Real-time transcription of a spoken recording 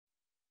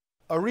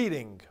A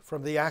reading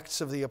from the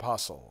Acts of the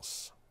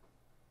Apostles.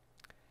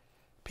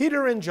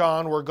 Peter and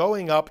John were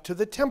going up to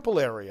the temple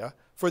area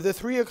for the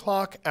 3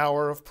 o'clock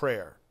hour of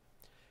prayer,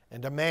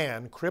 and a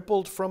man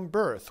crippled from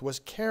birth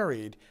was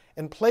carried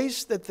and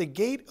placed at the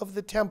gate of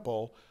the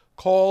temple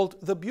called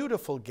the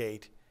Beautiful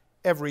Gate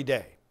every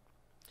day,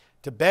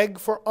 to beg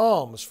for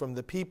alms from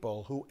the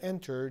people who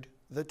entered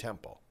the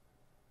temple.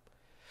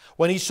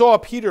 When he saw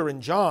Peter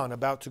and John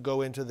about to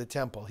go into the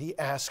temple, he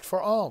asked for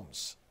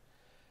alms.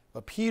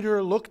 But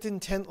Peter looked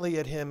intently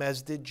at him,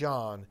 as did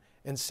John,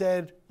 and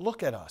said,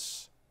 "Look at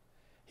us."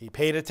 He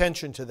paid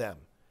attention to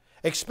them,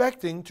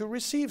 expecting to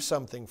receive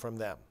something from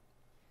them.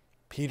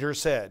 Peter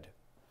said,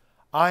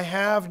 "I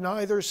have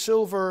neither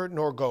silver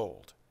nor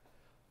gold,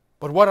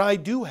 but what I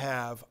do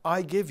have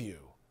I give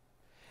you.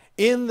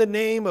 In the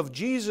name of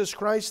Jesus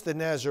Christ the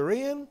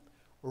Nazarene,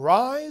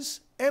 rise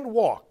and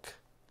walk."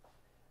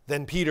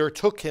 Then Peter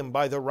took him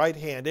by the right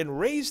hand and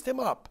raised him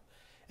up,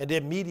 and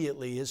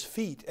immediately his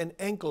feet and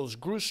ankles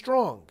grew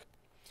strong.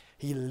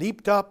 He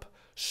leaped up,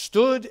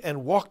 stood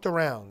and walked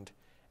around,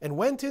 and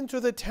went into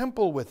the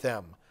temple with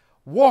them,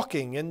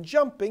 walking and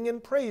jumping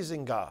and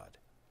praising God.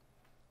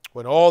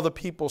 When all the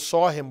people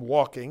saw him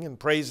walking and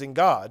praising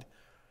God,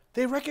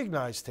 they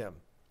recognized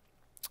him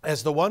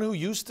as the one who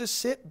used to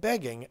sit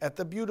begging at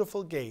the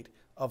Beautiful Gate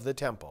of the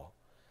temple.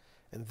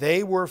 And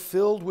they were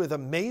filled with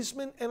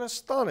amazement and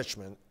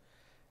astonishment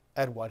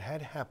at what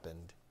had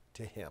happened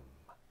to him.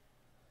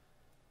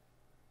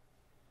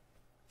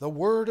 The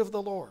word of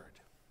the Lord.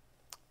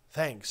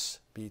 Thanks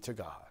be to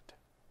God.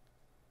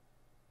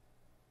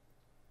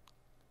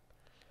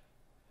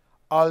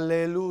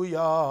 Alleluia,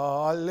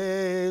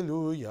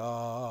 alleluia,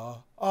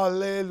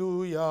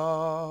 alleluia.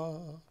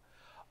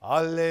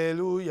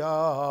 Alleluia,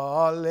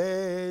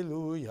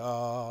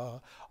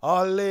 alleluia,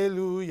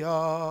 alleluia.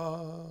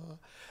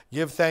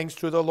 Give thanks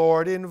to the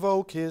Lord,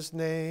 invoke his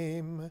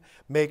name.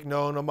 Make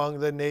known among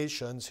the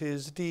nations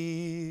his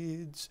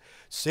deeds.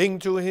 Sing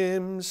to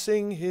him,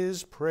 sing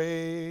his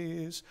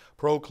praise.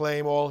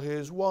 Proclaim all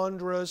his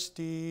wondrous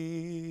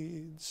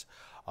deeds.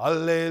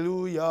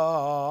 Alleluia,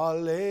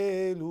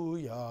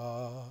 alleluia,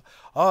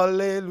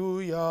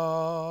 alleluia.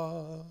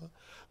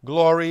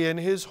 Glory in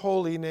his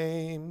holy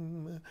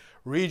name.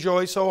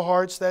 Rejoice, O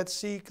hearts that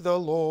seek the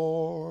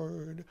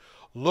Lord.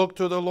 Look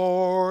to the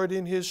Lord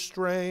in his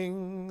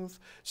strength.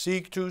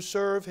 Seek to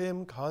serve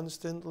him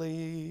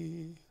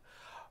constantly.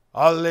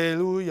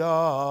 Alleluia,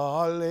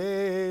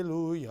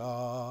 alleluia,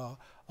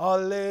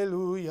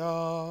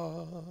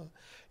 alleluia.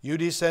 You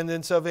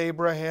descendants of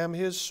Abraham,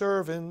 his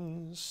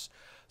servants,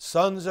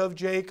 sons of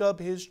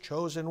Jacob, his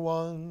chosen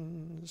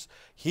ones.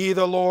 He,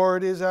 the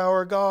Lord, is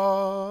our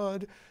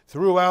God.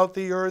 Throughout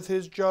the earth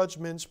his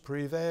judgments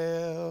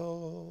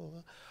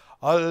prevail.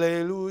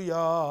 Alleluia,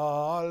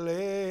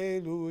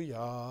 alleluia,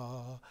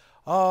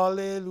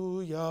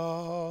 alleluia.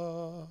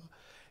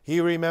 He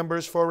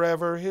remembers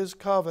forever his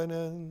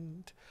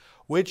covenant,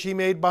 which he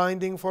made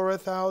binding for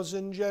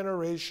 1,000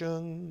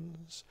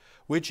 generations,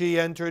 which he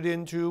entered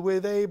into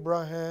with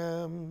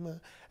Abraham,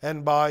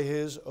 and by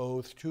his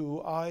oath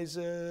to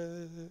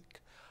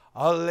Isaac.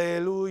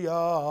 Alleluia,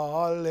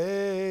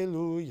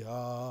 alleluia,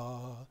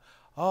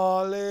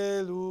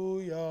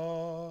 alleluia.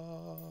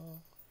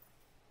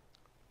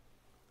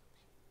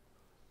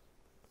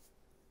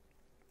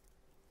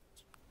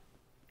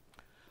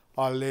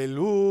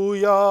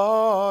 Alleluia,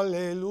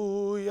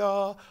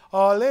 alleluia,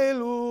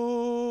 alleluia,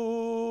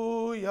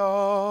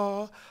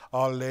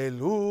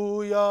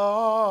 alleluia,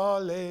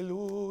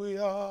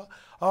 alleluia,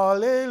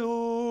 alleluia.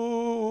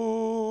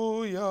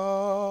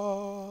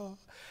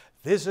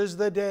 This is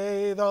the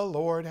day the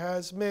Lord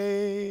has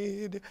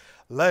made.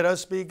 Let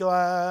us be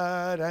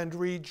glad and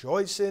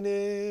rejoice in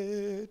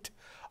it.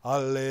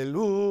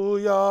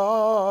 Alleluia,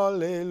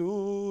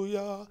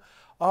 alleluia,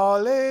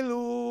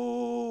 alleluia.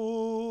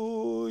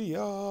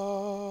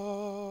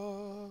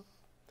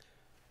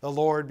 The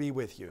Lord be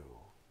with you.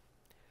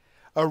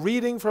 A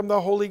reading from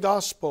the Holy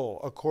Gospel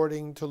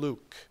according to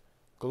Luke.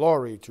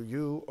 Glory to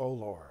you, O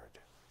Lord.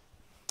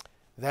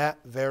 That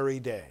very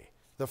day,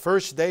 the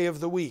first day of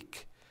the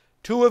week,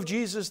 2 of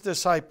Jesus'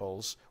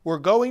 disciples were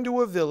going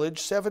to a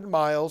village 7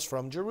 miles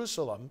from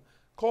Jerusalem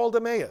called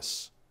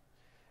Emmaus,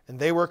 and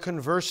they were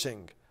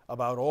conversing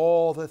about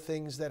all the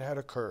things that had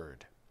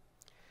occurred.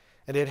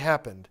 And it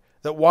happened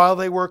that while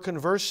they were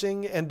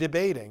conversing and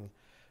debating,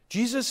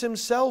 Jesus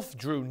himself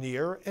drew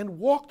near and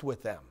walked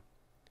with them.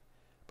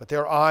 But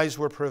their eyes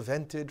were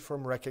prevented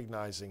from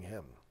recognizing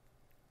him.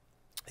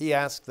 He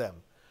asked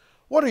them,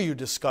 "What are you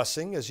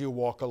discussing as you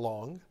walk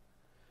along?"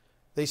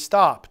 They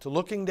stopped,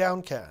 looking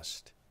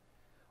downcast.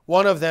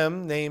 One of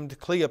them, named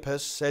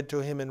Cleopas, said to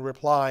him in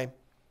reply,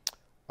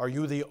 "Are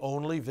you the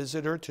only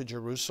visitor to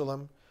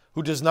Jerusalem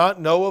who does not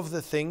know of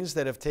the things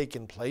that have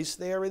taken place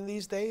there in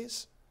these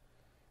days?"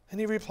 And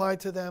he replied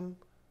to them,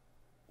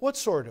 "What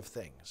sort of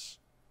things?"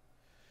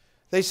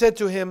 They said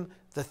to him,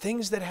 "The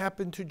things that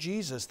happened to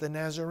Jesus the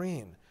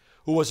Nazarene,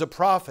 who was a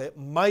prophet,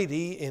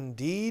 mighty in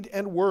deed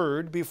and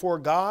word before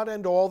God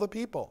and all the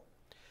people.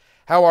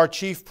 how our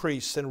chief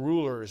priests and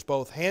rulers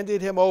both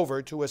handed him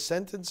over to a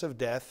sentence of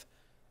death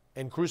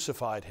and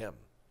crucified him.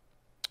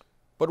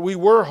 But we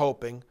were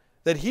hoping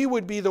that he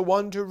would be the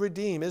one to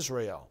redeem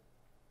Israel.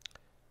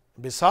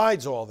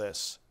 Besides all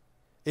this,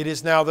 it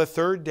is now the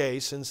third day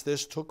since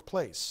this took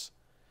place.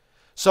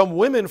 Some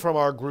women from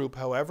our group,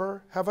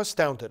 however, have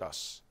astounded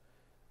us.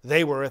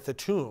 They were at the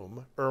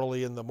tomb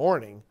early in the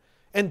morning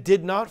and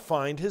did not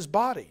find his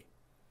body.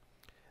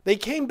 They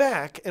came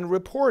back and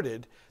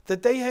reported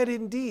that they had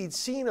indeed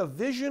seen a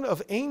vision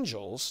of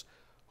angels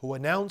who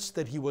announced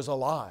that he was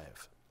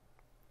alive.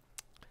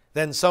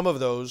 Then some of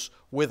those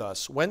with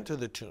us went to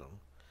the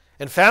tomb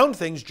and found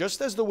things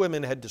just as the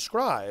women had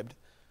described,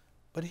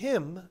 but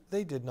him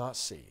they did not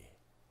see.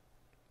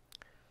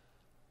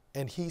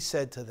 And he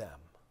said to them,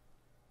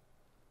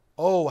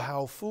 "Oh,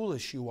 how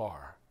foolish you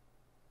are!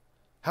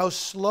 How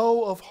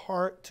slow of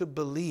heart to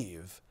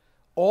believe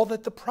all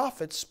that the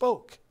prophets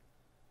spoke!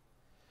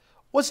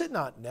 Was it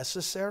not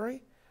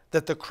necessary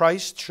that the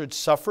Christ should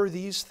suffer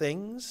these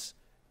things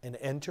and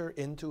enter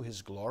into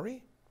his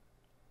glory?"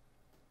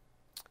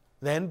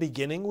 Then,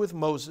 beginning with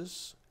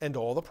Moses and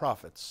all the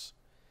prophets,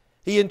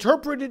 he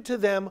interpreted to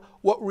them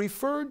what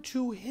referred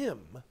to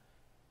him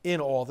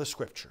in all the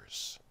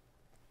scriptures.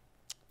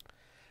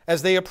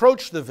 As they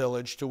approached the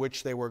village to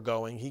which they were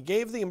going, he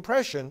gave the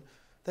impression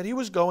that he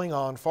was going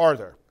on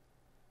farther.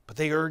 But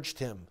they urged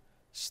him,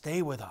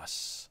 "Stay with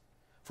us,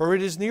 for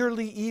it is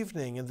nearly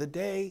evening and the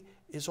day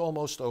is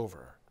almost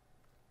over."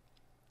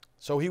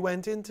 So he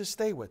went in to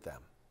stay with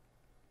them.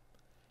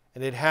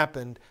 And it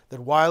happened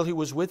that while he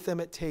was with them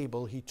at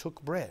table, he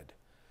took bread,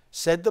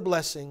 said the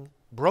blessing,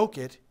 broke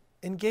it,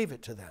 and gave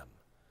it to them.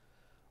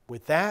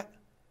 With that,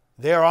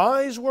 their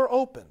eyes were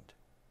opened,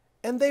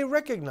 and they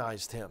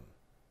recognized him,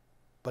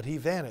 but he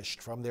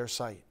vanished from their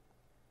sight.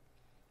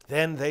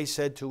 Then they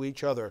said to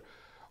each other,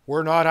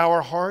 "Were not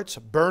our hearts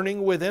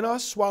burning within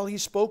us while he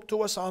spoke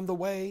to us on the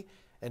way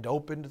and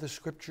opened the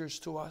scriptures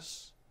to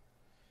us?"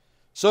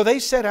 So they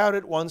set out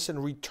at once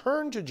and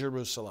returned to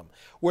Jerusalem,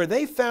 where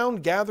they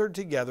found gathered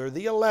together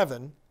the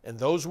 11 and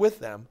those with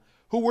them,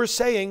 who were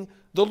saying,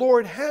 "The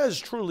Lord has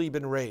truly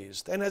been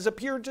raised and has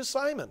appeared to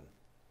Simon."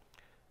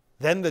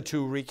 Then the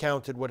two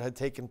recounted what had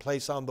taken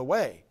place on the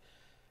way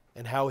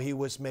and how he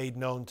was made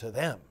known to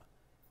them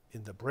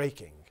in the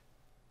breaking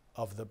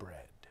of the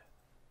bread.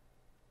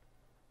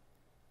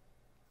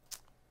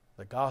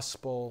 The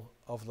Gospel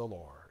of the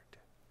Lord.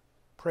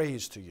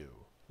 Praise to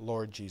you,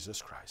 Lord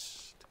Jesus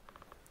Christ.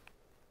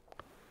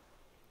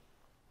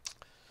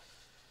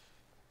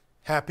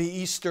 Happy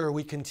Easter.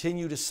 We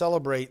continue to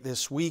celebrate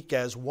this week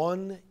as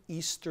one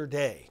Easter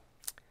day.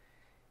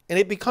 And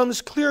it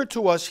becomes clear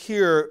to us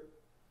here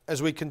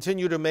as we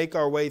continue to make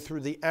our way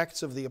through the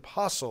Acts of the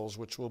Apostles,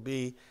 which will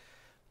be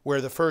where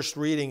the first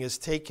reading is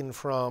taken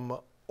from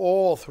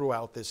all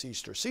throughout this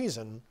Easter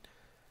season,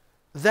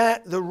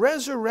 that the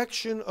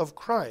resurrection of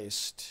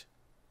Christ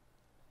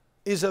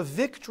is a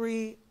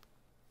victory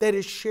that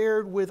is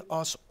shared with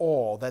us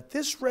all. That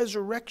this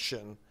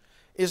resurrection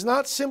is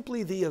not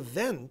simply the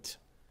event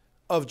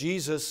of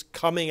Jesus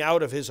coming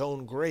out of his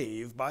own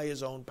grave by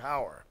his own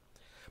power,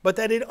 but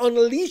that it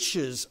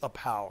unleashes a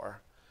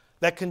power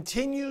that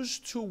continues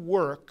to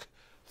work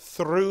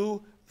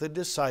through the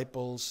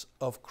disciples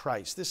of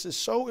Christ. This is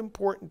so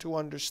important to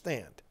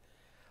understand.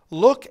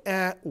 Look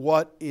at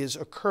what is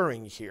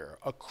occurring here.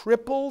 A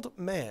crippled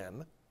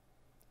man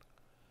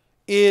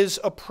is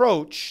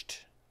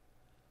approached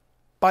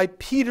by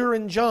Peter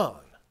and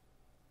John.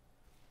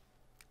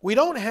 We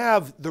don't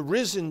have the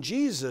risen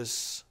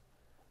Jesus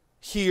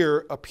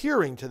here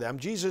appearing to them.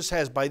 Jesus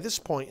has, by this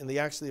point in the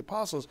Acts of the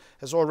Apostles,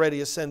 has already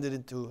ascended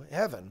into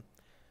heaven.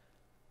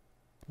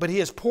 But he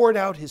has poured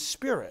out his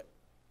Spirit.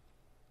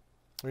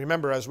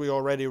 Remember, as we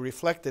already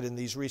reflected in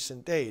these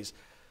recent days,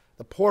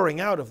 the pouring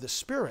out of the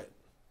Spirit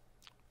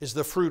is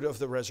the fruit of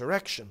the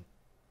resurrection.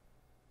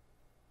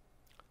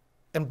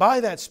 And by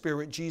that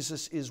Spirit,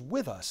 Jesus is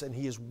with us, and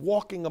he is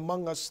walking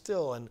among us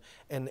still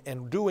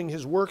and doing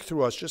his work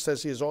through us, just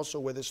as he is also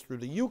with us through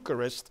the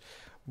Eucharist,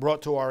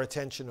 brought to our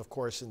attention, of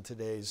course, in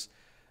today's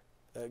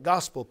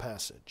gospel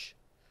passage.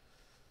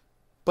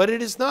 But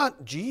it is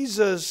not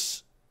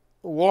Jesus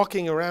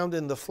walking around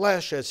in the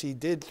flesh as he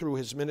did through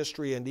his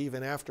ministry and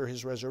even after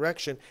his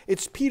resurrection.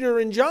 It's Peter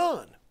and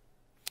John.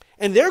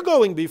 And they're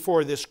going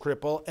before this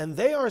cripple, and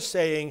they are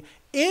saying,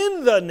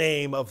 "In the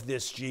name of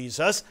this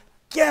Jesus,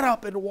 get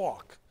up and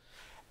walk."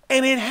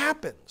 And it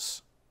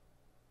happens.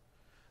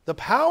 The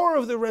power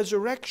of the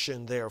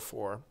resurrection,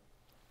 therefore,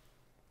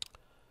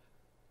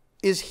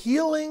 is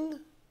healing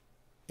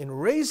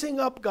and raising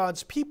up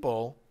God's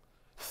people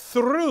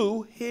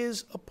through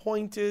his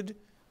appointed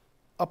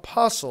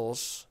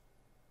apostles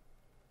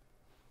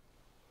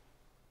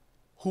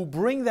who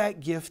bring that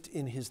gift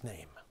in his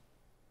name.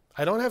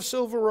 I don't have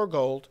silver or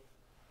gold.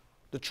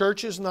 The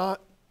church is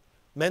not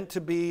meant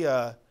to be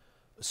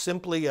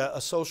simply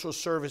a social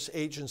service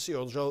agency,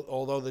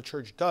 although the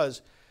church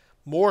does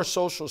more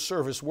social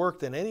service work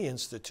than any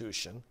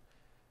institution.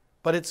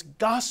 But it's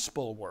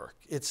gospel work.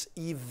 It's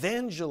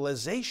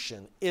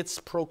evangelization. It's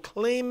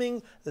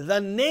proclaiming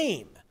the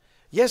name.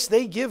 Yes,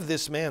 they give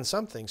this man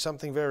something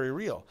very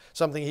real,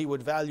 something he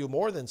would value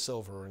more than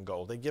silver and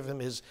gold. They give him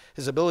his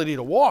ability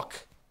to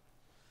walk.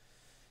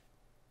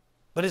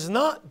 But it's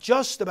not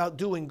just about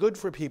doing good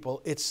for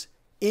people. It's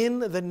in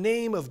the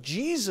name of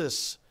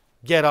Jesus,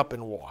 get up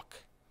and walk.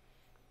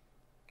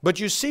 But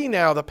you see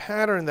now the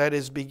pattern that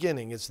is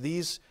beginning. It's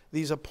these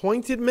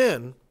appointed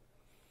men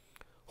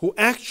who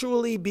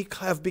actually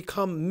have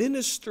become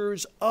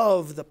ministers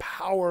of the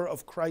power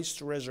of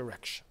Christ's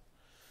resurrection.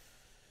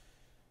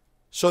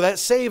 So that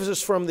saves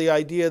us from the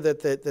idea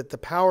that the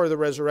power of the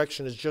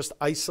resurrection is just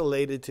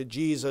isolated to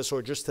Jesus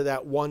or just to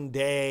that one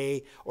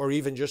day or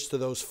even just to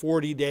those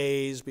 40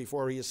 days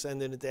before he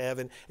ascended into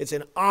heaven. It's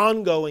an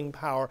ongoing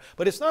power,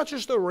 but it's not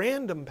just a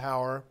random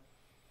power.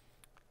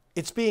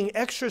 It's being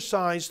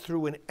exercised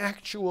through an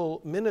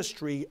actual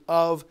ministry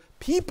of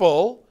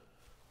people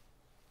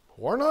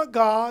who are not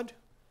God,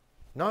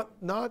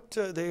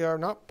 they are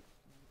not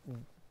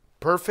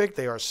perfect.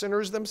 They are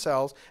sinners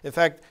themselves. In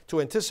fact, to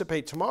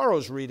anticipate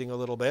tomorrow's reading a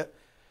little bit,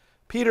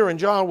 Peter and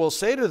John will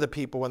say to the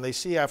people when they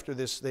see after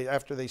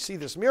they see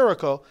this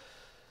miracle,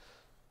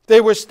 they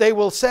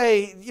will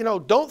say,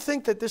 don't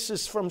think that this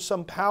is from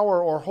some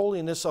power or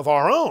holiness of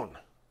our own.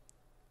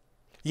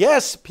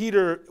 Yes,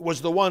 Peter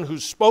was the one who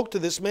spoke to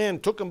this man,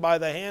 took him by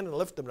the hand and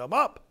lifted him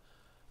up.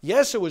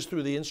 Yes, it was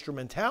through the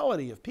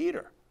instrumentality of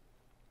Peter.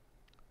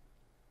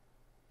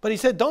 But he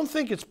said, don't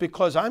think it's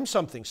because I'm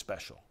something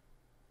special.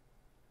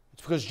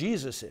 It's because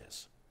Jesus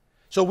is.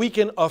 So we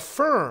can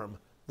affirm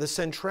the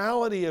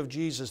centrality of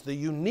Jesus, the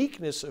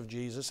uniqueness of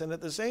Jesus, and at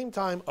the same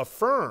time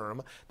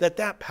affirm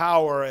that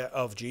power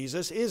of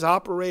Jesus is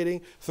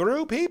operating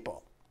through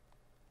people.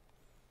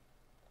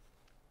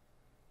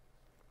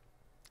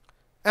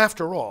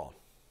 After all,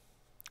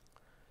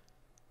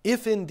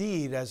 if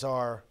indeed, as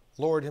our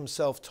Lord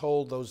himself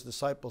told those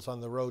disciples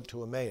on the road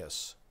to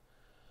Emmaus,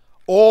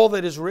 all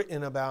that is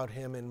written about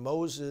him in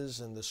Moses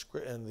and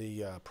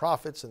the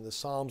prophets and the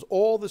Psalms,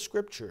 all the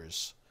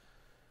scriptures,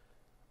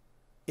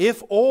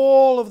 if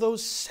all of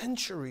those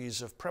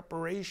centuries of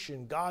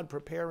preparation, God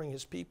preparing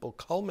his people,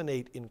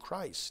 culminate in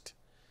Christ,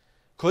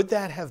 could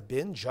that have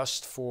been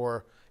just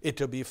for it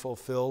to be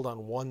fulfilled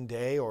on one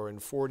day or in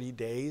 40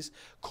 days?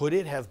 Could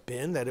it have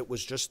been that it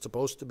was just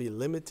supposed to be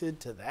limited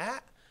to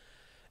that?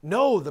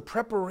 No, the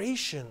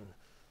preparation,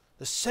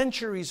 the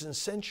centuries and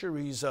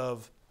centuries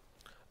of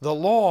the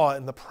law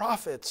and the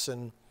prophets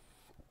and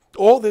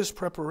all this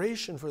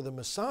preparation for the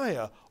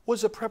Messiah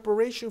was a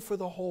preparation for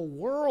the whole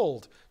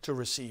world to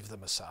receive the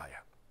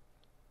Messiah.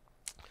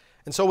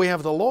 And so we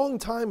have the long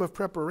time of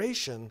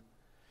preparation,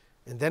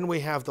 and then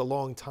we have the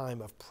long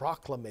time of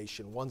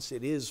proclamation once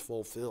it is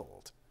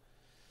fulfilled.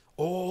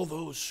 All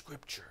those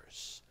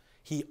scriptures,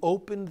 he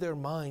opened their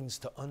minds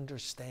to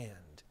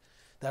understand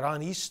that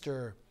on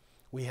Easter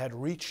we had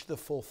reached the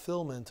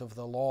fulfillment of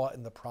the law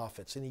and the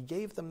prophets. And he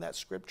gave them that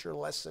scripture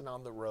lesson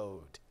on the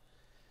road.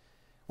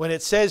 When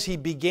it says he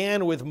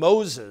began with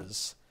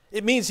Moses,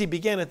 it means he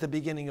began at the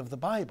beginning of the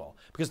Bible.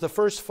 Because the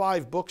first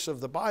 5 books of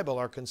the Bible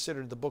are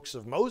considered the books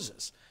of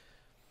Moses.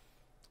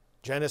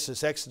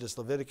 Genesis, Exodus,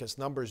 Leviticus,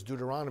 Numbers,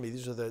 Deuteronomy.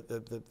 These are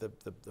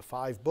the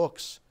 5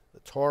 books. The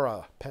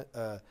Torah,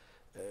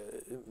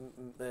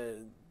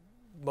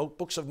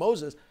 books of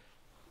Moses.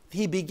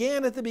 He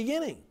began at the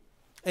beginning.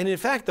 And in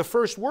fact, the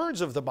first words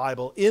of the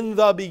Bible, in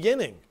the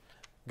beginning,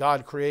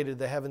 God created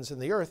the heavens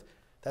and the earth,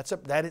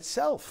 that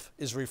itself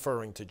is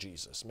referring to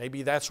Jesus.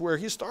 Maybe that's where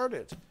he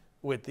started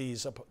with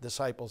these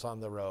disciples on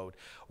the road.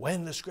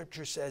 When the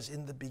scripture says,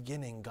 in the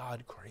beginning,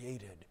 God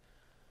created,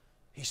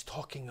 he's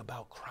talking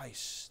about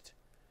Christ.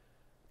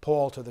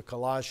 Paul to the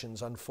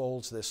Colossians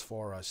unfolds this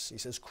for us. He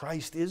says,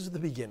 Christ is the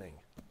beginning.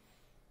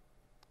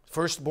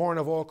 Firstborn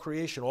of all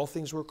creation. All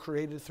things were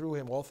created through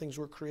him. All things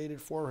were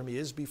created for him. He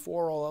is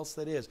before all else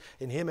that is.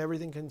 In him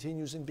everything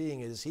continues in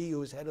being. It is he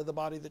who is head of the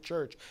body of the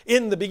church.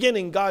 In the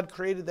beginning God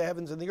created the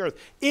heavens and the earth.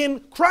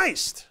 In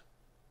Christ.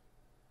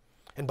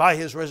 And by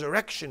his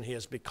resurrection he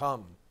has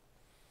become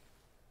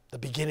the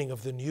beginning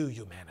of the new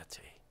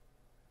humanity.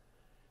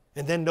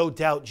 And then no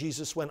doubt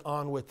Jesus went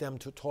on with them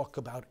to talk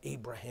about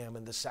Abraham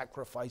and the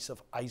sacrifice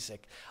of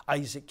Isaac.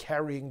 Isaac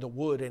carrying the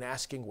wood and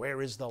asking,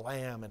 where is the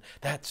lamb? And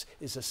that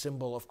is a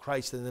symbol of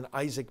Christ. And then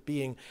Isaac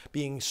being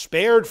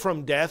spared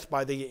from death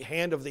by the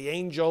hand of the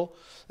angel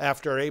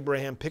after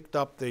Abraham picked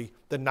up the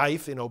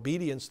knife in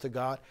obedience to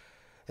God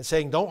and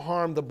saying, don't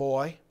harm the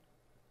boy.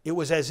 It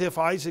was as if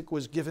Isaac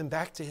was given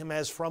back to him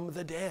as from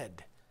the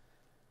dead.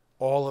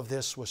 All of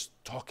this was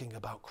talking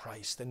about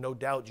Christ. And no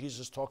doubt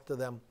Jesus talked to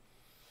them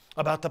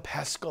about the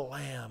Paschal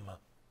Lamb,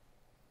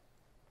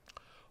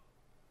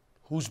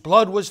 whose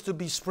blood was to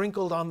be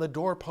sprinkled on the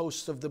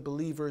doorposts of the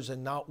believers,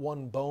 and not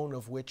one bone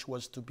of which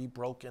was to be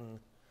broken.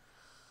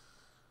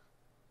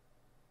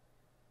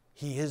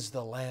 He is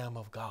the Lamb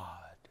of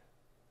God,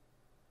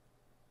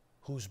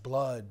 whose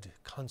blood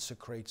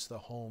consecrates the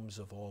homes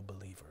of all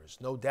believers.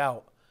 No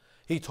doubt,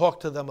 he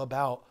talked to them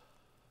about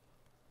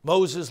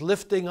Moses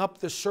lifting up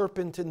the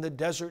serpent in the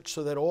desert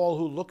so that all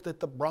who looked at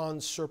the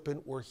bronze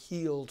serpent were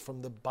healed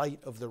from the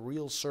bite of the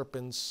real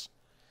serpents.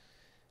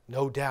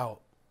 No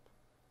doubt,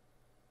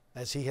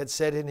 as he had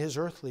said in his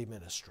earthly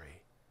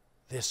ministry,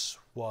 this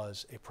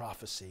was a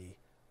prophecy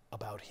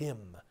about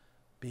him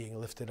being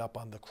lifted up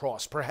on the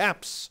cross.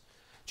 Perhaps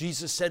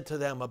Jesus said to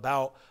them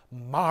about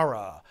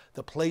Mara,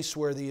 the place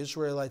where the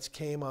Israelites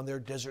came on their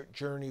desert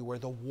journey, where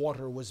the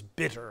water was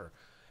bitter.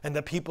 And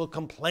the people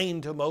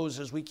complained to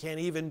Moses, we can't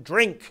even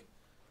drink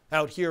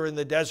out here in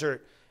the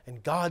desert.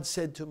 And God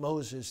said to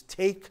Moses,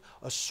 take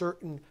a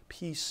certain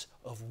piece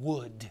of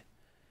wood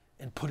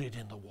and put it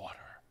in the water.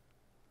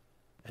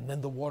 And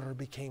then the water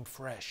became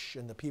fresh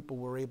and the people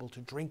were able to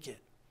drink it.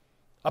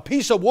 A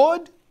piece of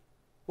wood?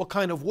 What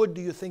kind of wood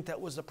do you think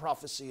that was the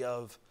prophecy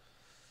of?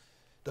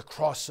 The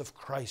cross of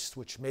Christ,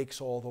 which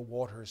makes all the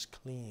waters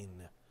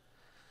clean.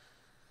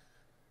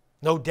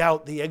 No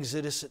doubt the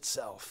Exodus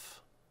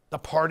itself, the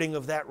parting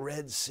of that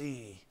Red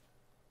Sea,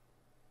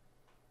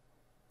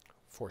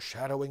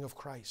 foreshadowing of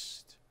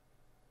Christ.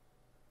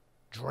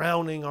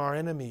 Drowning our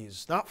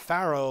enemies, not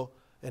Pharaoh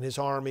and his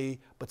army,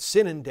 but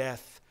sin and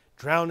death,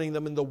 drowning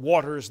them in the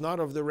waters, not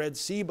of the Red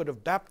Sea, but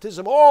of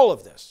baptism. All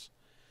of this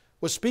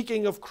was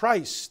speaking of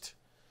Christ.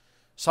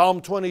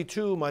 Psalm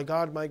 22, my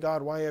God,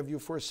 why have you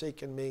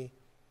forsaken me?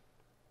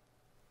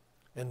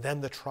 And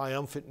then the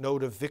triumphant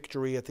note of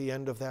victory at the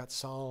end of that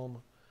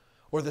psalm.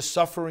 Or the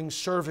suffering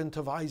servant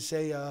of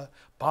Isaiah,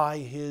 by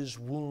his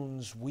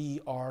wounds we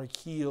are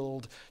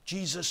healed.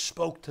 Jesus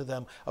spoke to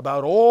them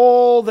about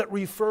all that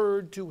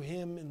referred to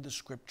him in the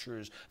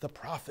scriptures. The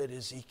prophet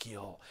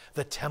Ezekiel,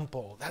 the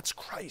temple, that's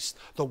Christ.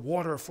 The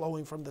water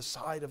flowing from the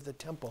side of the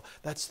temple,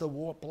 that's the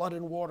blood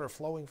and water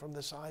flowing from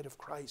the side of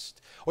Christ.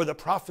 Or the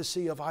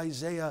prophecy of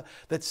Isaiah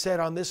that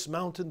said, on this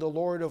mountain the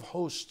Lord of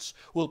hosts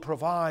will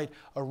provide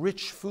a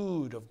rich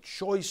food of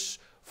choice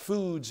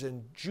foods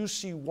and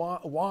juicy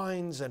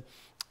wines,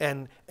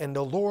 and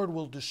the Lord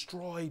will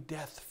destroy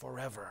death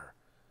forever.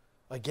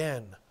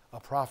 Again, a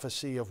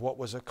prophecy of what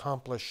was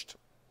accomplished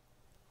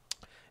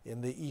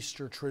in the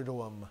Easter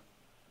Triduum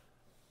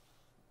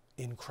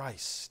in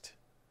Christ.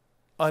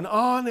 And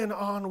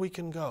on we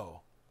can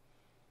go.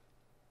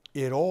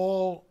 It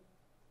all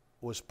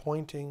was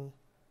pointing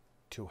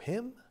to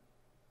him,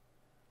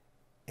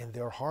 and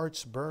their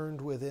hearts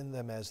burned within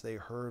them as they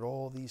heard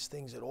all these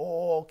things. It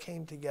all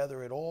came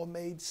together. It all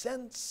made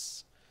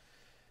sense.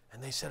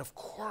 And they said, of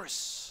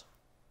course,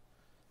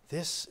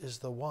 this is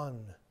the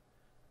one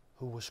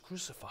who was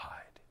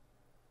crucified.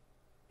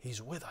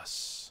 He's with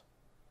us.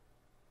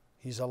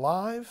 He's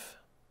alive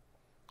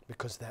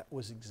because that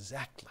was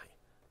exactly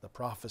the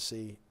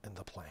prophecy and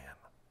the plan.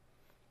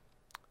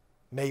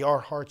 May our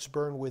hearts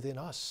burn within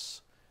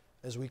us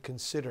as we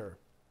consider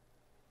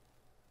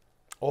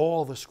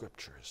all the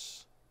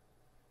scriptures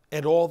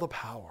and all the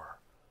power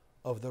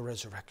of the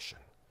resurrection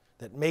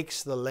that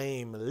makes the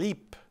lame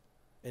leap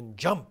and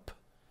jump,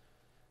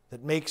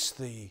 that makes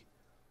the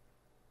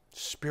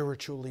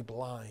spiritually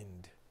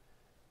blind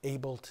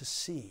able to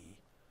see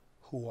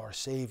who our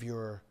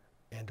Savior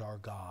and our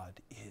God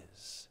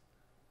is.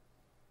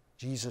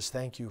 Jesus,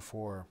 thank you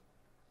for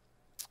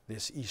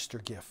this Easter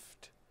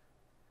gift.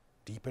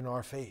 Deepen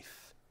our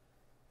faith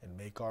and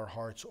make our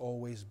hearts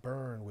always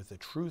burn with the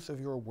truth of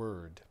your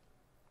word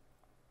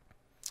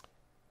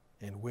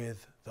and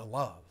with the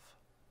love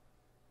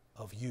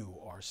of you,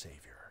 our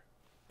Savior.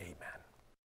 Amen.